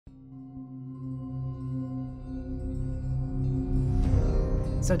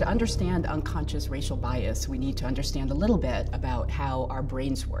So to understand unconscious racial bias, we need to understand a little bit about how our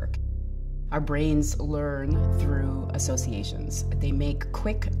brains work. Our brains learn through associations. They make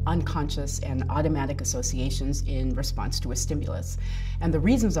quick, unconscious, and automatic associations in response to a stimulus. And the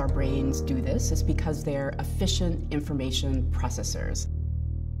reasons our brains do this is because they're efficient information processors.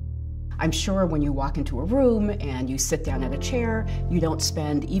 I'm sure when you walk into a room and you sit down at a chair, you don't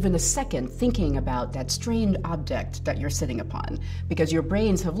spend even a second thinking about that strange object that you're sitting upon, because your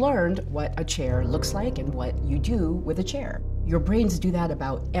brains have learned what a chair looks like and what you do with a chair. Your brains do that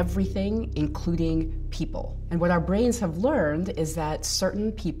about everything, including people. And what our brains have learned is that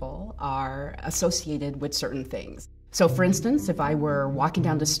certain people are associated with certain things. So for instance, if I were walking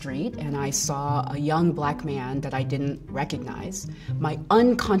down the street and I saw a young black man that I didn't recognize, my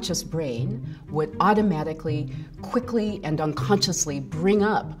unconscious brain would automatically, quickly, and unconsciously bring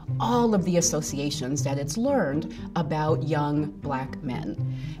up all of the associations that it's learned about young black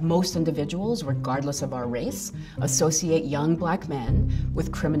men. Most individuals, regardless of our race, associate young black men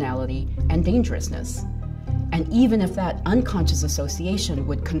with criminality and dangerousness. And even if that unconscious association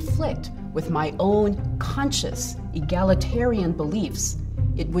would conflict with my own conscious, egalitarian beliefs,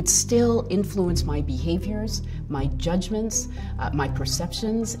 it would still influence my behaviors, my judgments, my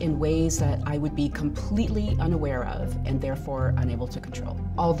perceptions in ways that I would be completely unaware of and therefore unable to control.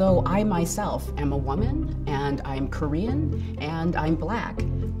 Although I myself am a woman, and I'm Korean, and I'm black,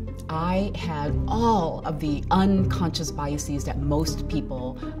 I had all of the unconscious biases that most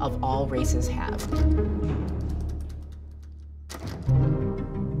people of all races have.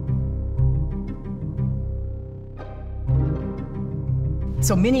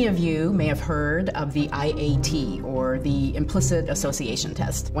 So many of you may have heard of the IAT, or the Implicit Association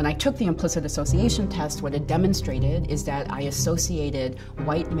Test. When I took the Implicit Association Test, what it demonstrated is that I associated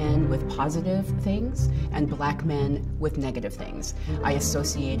white men with positive things and black men with negative things. I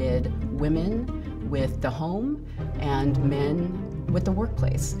associated women with the home and men with the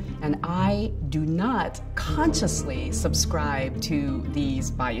workplace. And I do not consciously subscribe to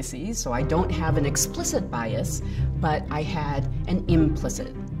these biases, so I don't have an explicit bias, but I had an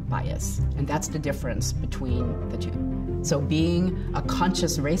implicit bias. And that's the difference between the two. So being a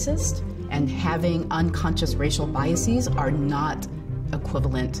conscious racist and having unconscious racial biases are not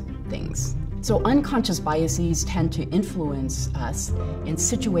equivalent things. So unconscious biases tend to influence us in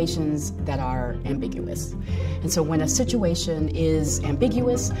situations that are ambiguous. And so when a situation is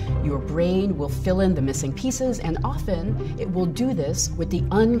ambiguous, your brain will fill in the missing pieces, and often it will do this with the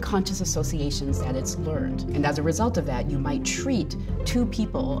unconscious associations that it's learned. And as a result of that, you might treat two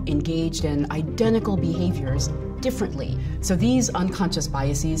people engaged in identical behaviors differently. So these unconscious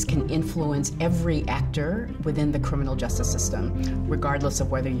biases can influence every actor within the criminal justice system, regardless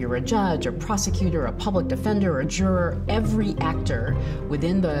of whether you're a judge, a prosecutor, a public defender, or a juror. Every actor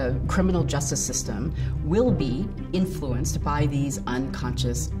within the criminal justice system will be influenced by these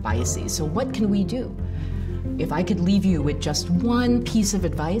unconscious biases. So what can we do? If I could leave you with just one piece of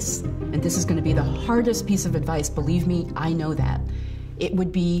advice, and this is going to be the hardest piece of advice, believe me, I know that, it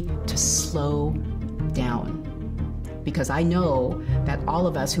would be to slow down. Because I know that all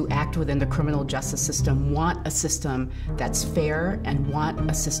of us who act within the criminal justice system want a system that's fair and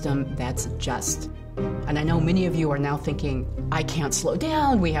want a system that's just. And I know many of you are now thinking, I can't slow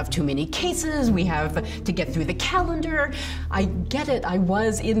down, we have too many cases, we have to get through the calendar. I get it, I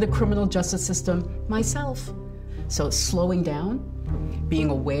was in the criminal justice system myself. So slowing down, being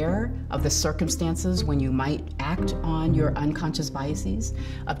aware of the circumstances when you might act on your unconscious biases,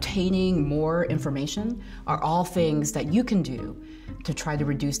 obtaining more information are all things that you can do to try to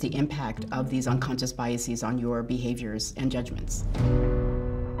reduce the impact of these unconscious biases on your behaviors and judgments.